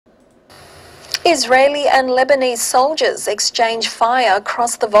Israeli and Lebanese soldiers exchange fire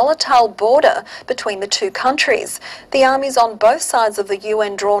across the volatile border between the two countries. The armies on both sides of the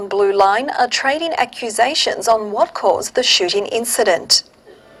UN-drawn blue line are trading accusations on what caused the shooting incident.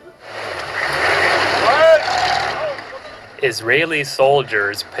 Israeli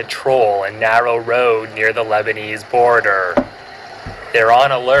soldiers patrol a narrow road near the Lebanese border. They're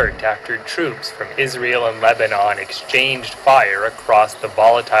on alert after troops from Israel and Lebanon exchanged fire across the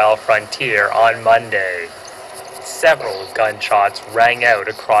volatile frontier on Monday. Several gunshots rang out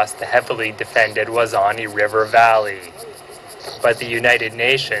across the heavily defended Wazani River Valley. But the United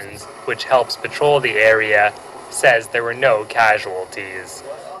Nations, which helps patrol the area, says there were no casualties.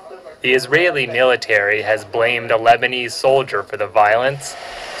 The Israeli military has blamed a Lebanese soldier for the violence,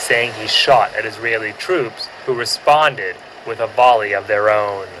 saying he shot at Israeli troops who responded with a volley of their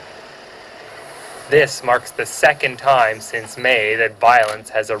own. This marks the second time since May that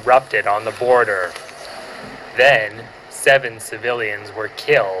violence has erupted on the border. Then, 7 civilians were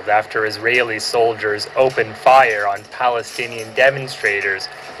killed after Israeli soldiers opened fire on Palestinian demonstrators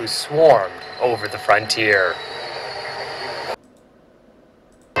who swarmed over the frontier.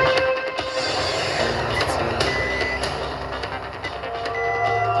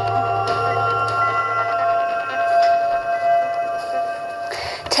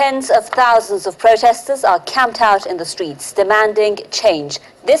 Tens of thousands of protesters are camped out in the streets, demanding change,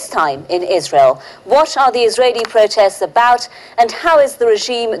 this time in Israel. What are the Israeli protests about, and how is the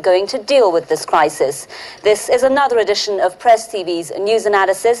regime going to deal with this crisis? This is another edition of Press TV's News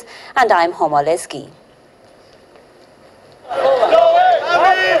Analysis, and I'm Homo Leski.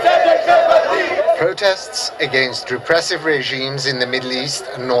 Protests against repressive regimes in the Middle East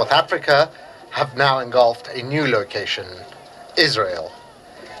and North Africa have now engulfed a new location, Israel.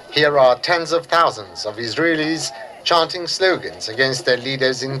 Here are tens of thousands of Israelis chanting slogans against their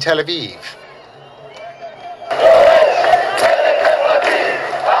leaders in Tel Aviv.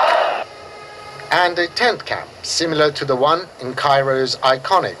 And a tent camp similar to the one in Cairo's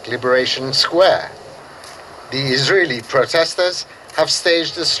iconic Liberation Square. The Israeli protesters have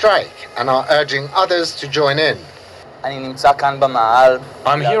staged a strike and are urging others to join in. I'm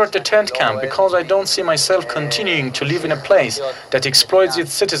here at the tent camp because I don't see myself continuing to live in a place that exploits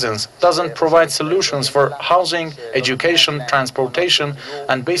its citizens, doesn't provide solutions for housing, education, transportation,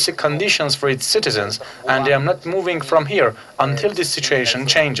 and basic conditions for its citizens, and I am not moving from here until this situation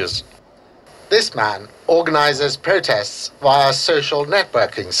changes. This man organizes protests via social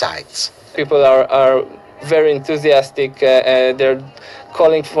networking sites. People are very enthusiastic. They're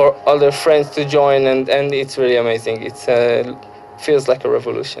calling for all their friends to join, and it's really amazing. It feels like a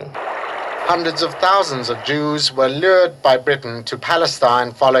revolution. Hundreds of thousands of Jews were lured by Britain to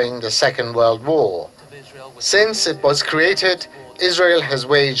Palestine following the Second World War. Since it was created, Israel has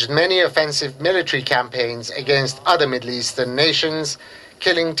waged many offensive military campaigns against other Middle Eastern nations,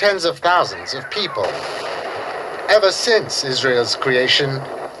 killing tens of thousands of people. Ever since Israel's creation,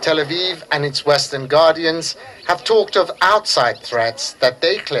 Tel Aviv and its Western guardians have talked of outside threats that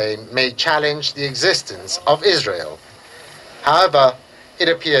they claim may challenge the existence of Israel. However, it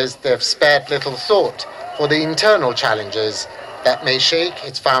appears they've spared little thought for the internal challenges that may shake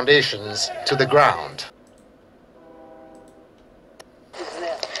its foundations to the ground.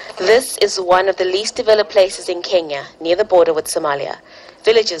 This is one of the least developed places in Kenya, near the border with Somalia.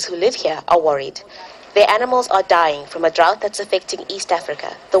 Villagers who live here are worried. Their animals are dying from a drought that's affecting East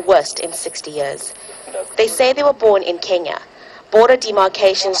Africa, the worst in 60 years. They say they were born in Kenya. Border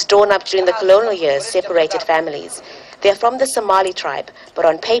demarcations drawn up during the colonial years separated families. They are from the Somali tribe, but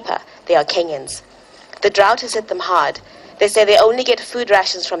on paper, they are Kenyans. The drought has hit them hard. They say they only get food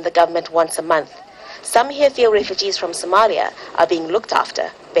rations from the government once a month. Some here feel refugees from Somalia are being looked after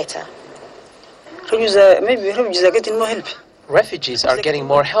better. Refugees are getting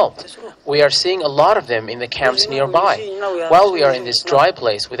more help. We are seeing a lot of them in the camps nearby. While we are in this dry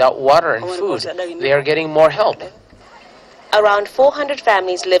place without water and food, they are getting more help. Around 400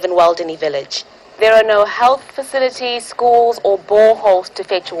 families live in Waldeni village. There are no health facilities, schools or boreholes to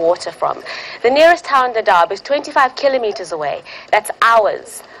fetch water from. The nearest town, Dadaab, is 25 kilometers away. That's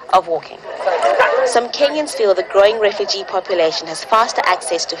hours of walking. Some Kenyans feel the growing refugee population has faster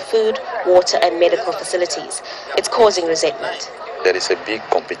access to food, water and medical facilities. It's causing resentment. There is a big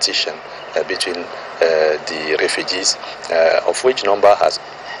competition between the refugees, of which number has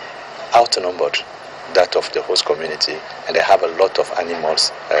outnumbered that of the host community, and they have a lot of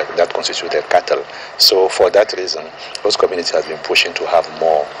animals that constitute their cattle. So for that reason, host community has been pushing to have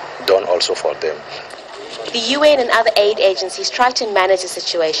more done also for them. The UN and other aid agencies try to manage the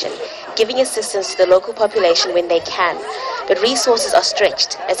situation, giving assistance to the local population when they can, but resources are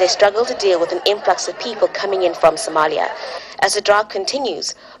stretched as they struggle to deal with an influx of people coming in from Somalia. As the drought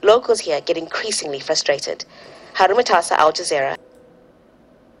continues, locals here get increasingly frustrated. Harumatasa, Al Jazeera.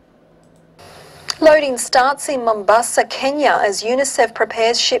 Loading starts in Mombasa, Kenya, as UNICEF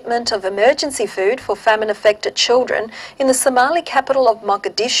prepares shipment of emergency food for famine-affected children in the Somali capital of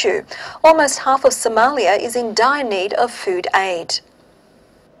Mogadishu. Almost half of Somalia is in dire need of food aid.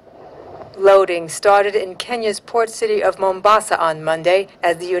 Loading started in Kenya's port city of Mombasa on Monday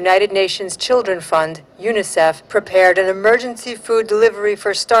as the United Nations Children Fund, UNICEF, prepared an emergency food delivery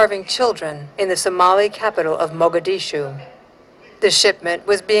for starving children in the Somali capital of Mogadishu. The shipment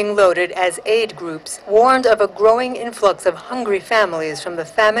was being loaded as aid groups warned of a growing influx of hungry families from the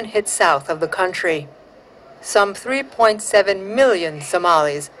famine-hit south of the country. Some 3.7 million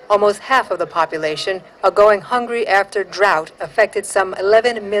Somalis, almost half of the population, are going hungry after drought affected some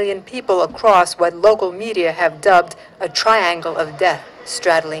 11 million people across what local media have dubbed a triangle of death,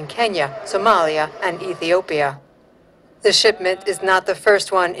 straddling Kenya, Somalia, and Ethiopia. The shipment is not the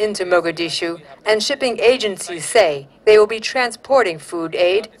first one into Mogadishu, and shipping agencies say they will be transporting food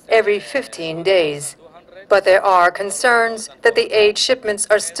aid every 15 days. But there are concerns that the aid shipments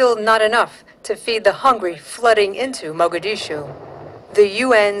are still not enough to feed the hungry flooding into Mogadishu. The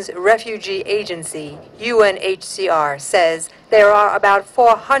UN's refugee agency, UNHCR, says there are about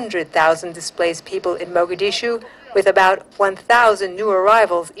 400,000 displaced people in Mogadishu, with about 1,000 new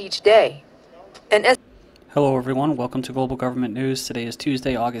arrivals each day. Hello everyone, welcome to Global Government News. Today is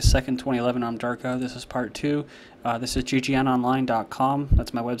Tuesday, August 2nd, 2011. I'm Darko. This is part 2. This is GGNonline.com.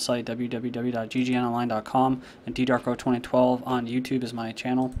 That's my website, www.ggnonline.com. And DDarko2012 on YouTube is my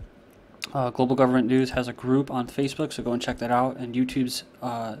channel. Global Government News has a group on Facebook, so go and check that out. And YouTube's,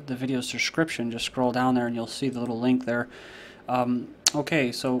 the video's description, just scroll down there and you'll see the little link there.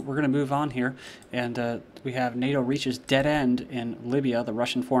 Okay, so we're going to move on here, and we have NATO reaches dead end in Libya. The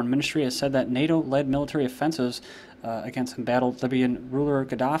Russian Foreign Ministry has said that NATO-led military offensives against embattled Libyan ruler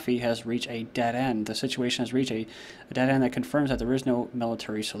Gaddafi has reached a dead end. The situation has reached a dead end that confirms that there is no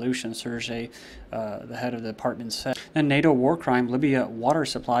military solution, Sergei, the head of the department, said. And NATO war crime, Libya water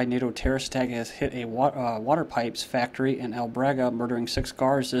supply. NATO terrorist attack has hit a water pipes factory in El Braga, murdering 6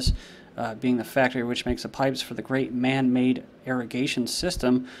 guards. This being the factory which makes the pipes for the great man-made irrigation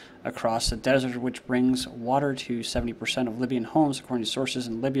system across the desert, which brings water to 70% of Libyan homes. According to sources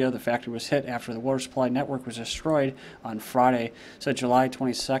in Libya, the factory was hit after the water supply network was destroyed on Friday. So July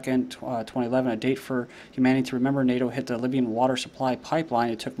 22nd, 2011, a date for humanity to remember. NATO hit the Libyan water supply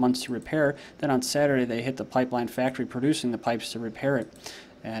pipeline. It took months to repair. Then on Saturday, they hit the pipeline factory producing the pipes to repair it.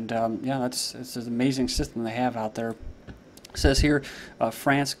 And yeah, it's an amazing system they have out there. It says here,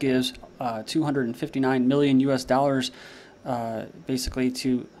 France gives $259 million US dollars basically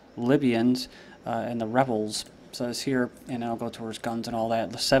to Libyans and the rebels. It says here, and I'll go towards guns and all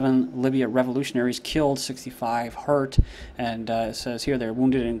that. The 7 Libya revolutionaries killed, 65 hurt, and it says here they're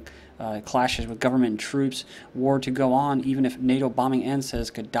wounded in clashes with government troops. War to go on even if NATO bombing ends,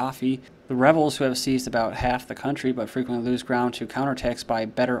 says Gaddafi. The rebels, who have seized about half the country but frequently lose ground to counterattacks by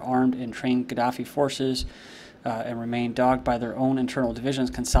better armed and trained Gaddafi forces, and remain dogged by their own internal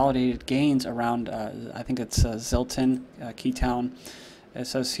divisions, consolidated gains around, I think it's Zilton, key town. It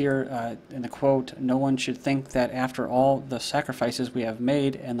says here in the quote, "No one should think that after all the sacrifices we have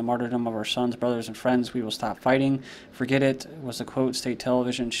made and the martyrdom of our sons, brothers, and friends, we will stop fighting. Forget it," was the quote state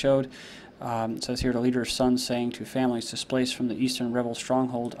television showed. It says here, the leader's son saying to families displaced from the eastern rebel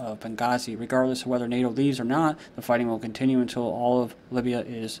stronghold of Benghazi, regardless of whether NATO leaves or not, the fighting will continue until all of Libya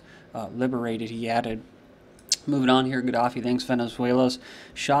is liberated, he added. Moving on here, Gaddafi thanks Venezuela's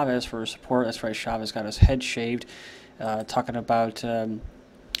Chavez for his support. That's right, Chavez got his head shaved, talking about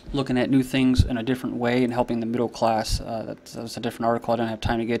looking at new things in a different way and helping the middle class. That was a different article I don't have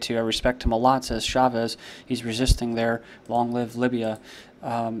time to get to. I respect him a lot, says Chavez. He's resisting there. Long live Libya.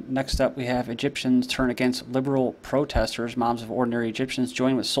 Next up, we have Egyptians turn against liberal protesters. Moms of ordinary Egyptians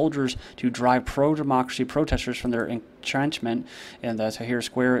join with soldiers to drive pro-democracy protesters from their entrenchment. And that's a Tahrir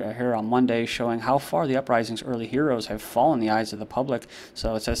Square here on Monday, showing how far the uprising's early heroes have fallen in the eyes of the public.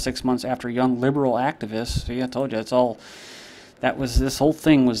 So it says 6 months after young liberal activists. See, I told you, it's all... This whole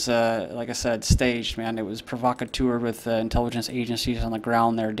thing was, like I said, staged, man. It was provocateur with intelligence agencies on the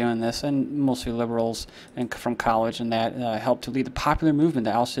ground there doing this, and mostly liberals and from college, and that helped to lead the popular movement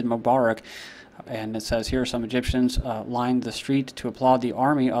to ousted Mubarak. And it says here, some Egyptians lined the street to applaud the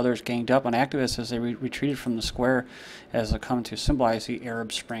army. Others ganged up on activists as they retreated from the square as a come to symbolize the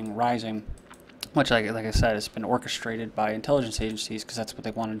Arab Spring rising. which, like I said, has been orchestrated by intelligence agencies because that's what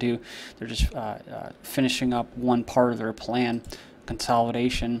they want to do. They're just finishing up one part of their plan,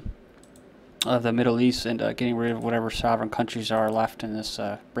 consolidation of the Middle East, and getting rid of whatever sovereign countries are left in this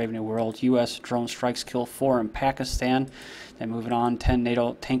brave new world. U.S. drone strikes kill 4 in Pakistan. Then moving on, 10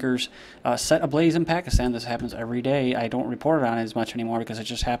 NATO tankers set ablaze in Pakistan. This happens every day. I don't report on it as much anymore because it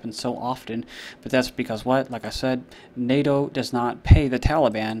just happens so often. But that's because what? Like I said, NATO does not pay the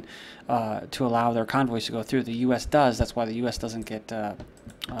Taliban to allow their convoys to go through. The U.S. does. That's why the U.S. doesn't get their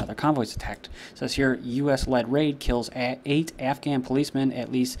convoys attacked. It says here, U.S.-led raid kills 8 Afghan policemen.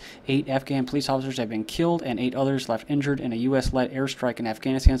 At least 8 Afghan police officers have been killed and 8 others left injured in a U.S.-led airstrike in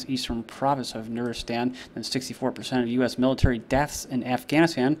Afghanistan's eastern province of Nuristan. And 64% of U.S. military deaths in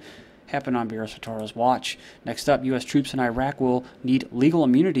Afghanistan happened on Birasator's watch. Next up, U.S. troops in Iraq will need legal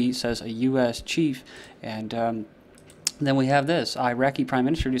immunity, says a U.S. chief. And then we have this. Iraqi Prime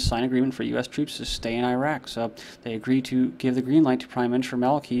Minister to sign agreement for U.S. troops to stay in Iraq. So they agreed to give the green light to Prime Minister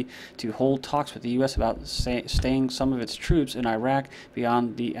Maliki to hold talks with the U.S. about staying some of its troops in Iraq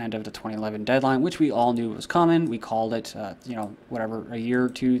beyond the end of the 2011 deadline, which we all knew was coming. We called it, whatever, a year,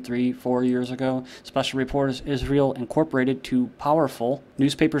 2, 3, 4 years ago. Special reporters Israel incorporated 2 powerful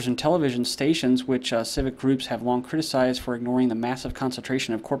newspapers and television stations, which civic groups have long criticized for ignoring the massive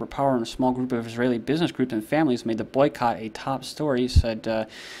concentration of corporate power in a small group of Israeli business groups and families, made the boycott a top story.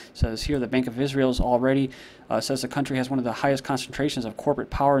 Says here the Bank of Israel says the country has one of the highest concentrations of corporate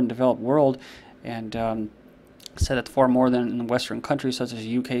power in the developed world, and said it far more than in Western countries such as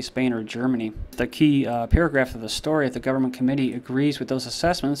UK, Spain, or Germany. The key paragraph of the story: if the government committee agrees with those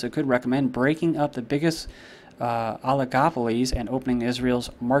assessments, it could recommend breaking up the biggest oligopolies and opening Israel's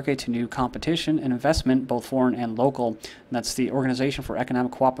market to new competition and investment, both foreign and local. And that's the Organization for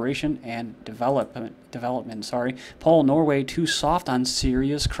Economic Cooperation and Development. Poll: Norway too soft on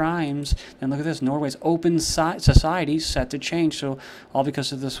serious crimes. And look at this: Norway's open society set to change. So all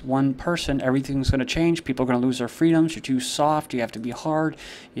because of this one person, everything's going to change. People are going to lose their freedoms. You're too soft. You have to be hard.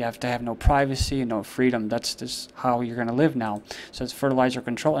 You have to have no privacy and no freedom. That's just how you're going to live now. So it's fertilizer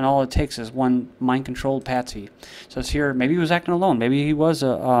control, and all it takes is one mind-controlled patsy. So it's here. Maybe he was acting alone. Maybe he was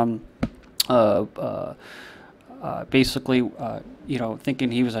basically,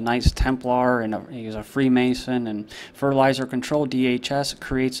 thinking he was a Knights Templar and he was a Freemason. And fertilizer control, DHS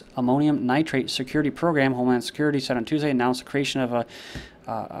creates ammonium nitrate security program. Homeland Security said on Tuesday announced the creation of a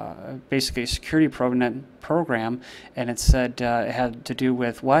basically a security program, and it said it had to do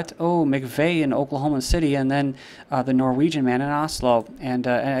with what? Oh, McVeigh in Oklahoma City, and then the Norwegian man in Oslo. And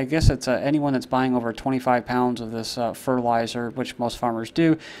I guess it's anyone that's buying over 25 pounds of this fertilizer, which most farmers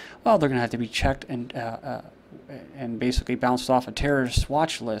do. Well, they're going to have to be checked and basically bounced off a terrorist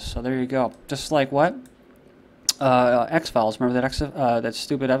watch list. So there you go. Just like what? X-Files. Remember that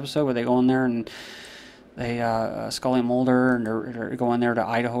stupid episode where they go in there and they Scully and Mulder, and they're going there to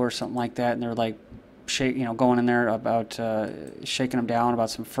Idaho or something like that, and they're like going in there about shaking them down about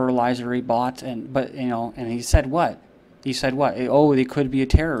some fertilizer he bought, and he said what? He said what? Oh, they could be a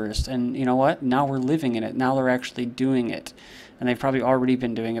terrorist, and you know what? Now we're living in it. Now they're actually doing it. And they've probably already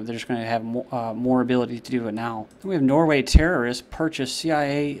been doing it, but they're just going to have more ability to do it now. We have Norway terrorists purchase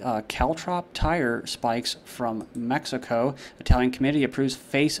CIA caltrop tire spikes from Mexico. Italian committee approves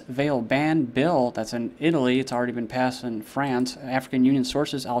face veil ban bill. That's in Italy. It's already been passed in France. African Union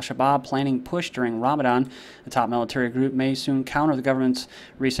sources: Al-Shabaab planning push during Ramadan. The top military group may soon counter the government's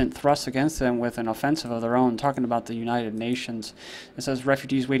recent thrusts against them with an offensive of their own. Talking about the United Nations. It says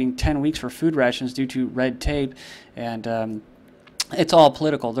refugees waiting 10 weeks for food rations due to red tape. And it's all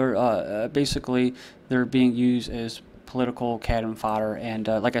political. They're basically being used as political cannon fodder. And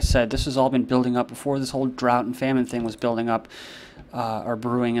like I said, this has all been building up before this whole drought and famine thing was building up or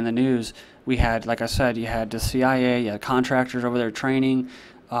brewing in the news. We had, like I said, you had the CIA, you had contractors over there training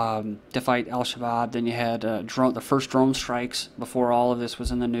to fight Al-Shabaab. Then you had the first drone strikes before all of this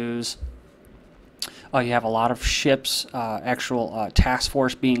was in the news. You have a lot of ships, actual task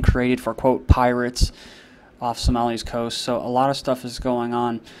force being created for, quote, pirates off Somalia's coast. So a lot of stuff is going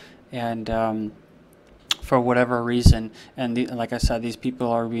on, and for whatever reason, and like I said, these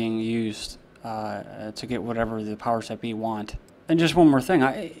people are being used to get whatever the powers that be want. And just one more thing,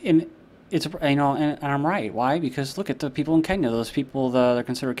 and I'm right. Why? Because look at the people in Kenya. Those people that are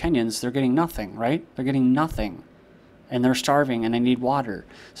considered Kenyans, they're getting nothing, right? They're getting nothing, and they're starving, and they need water.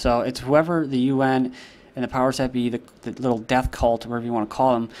 So it's whoever the UN and the powers that be, the little death cult, whatever you want to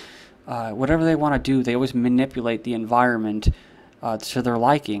call them. Whatever they want to do, they always manipulate the environment to their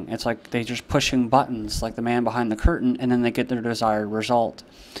liking. It's like they're just pushing buttons, like the man behind the curtain, and then they get their desired result.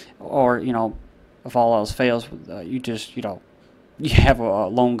 Or, if all else fails, you you have a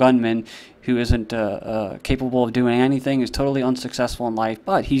lone gunman who isn't capable of doing anything, is totally unsuccessful in life,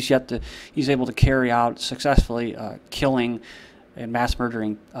 but he's able to carry out successfully killing and mass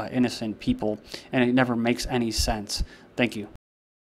murdering innocent people, and it never makes any sense. Thank you.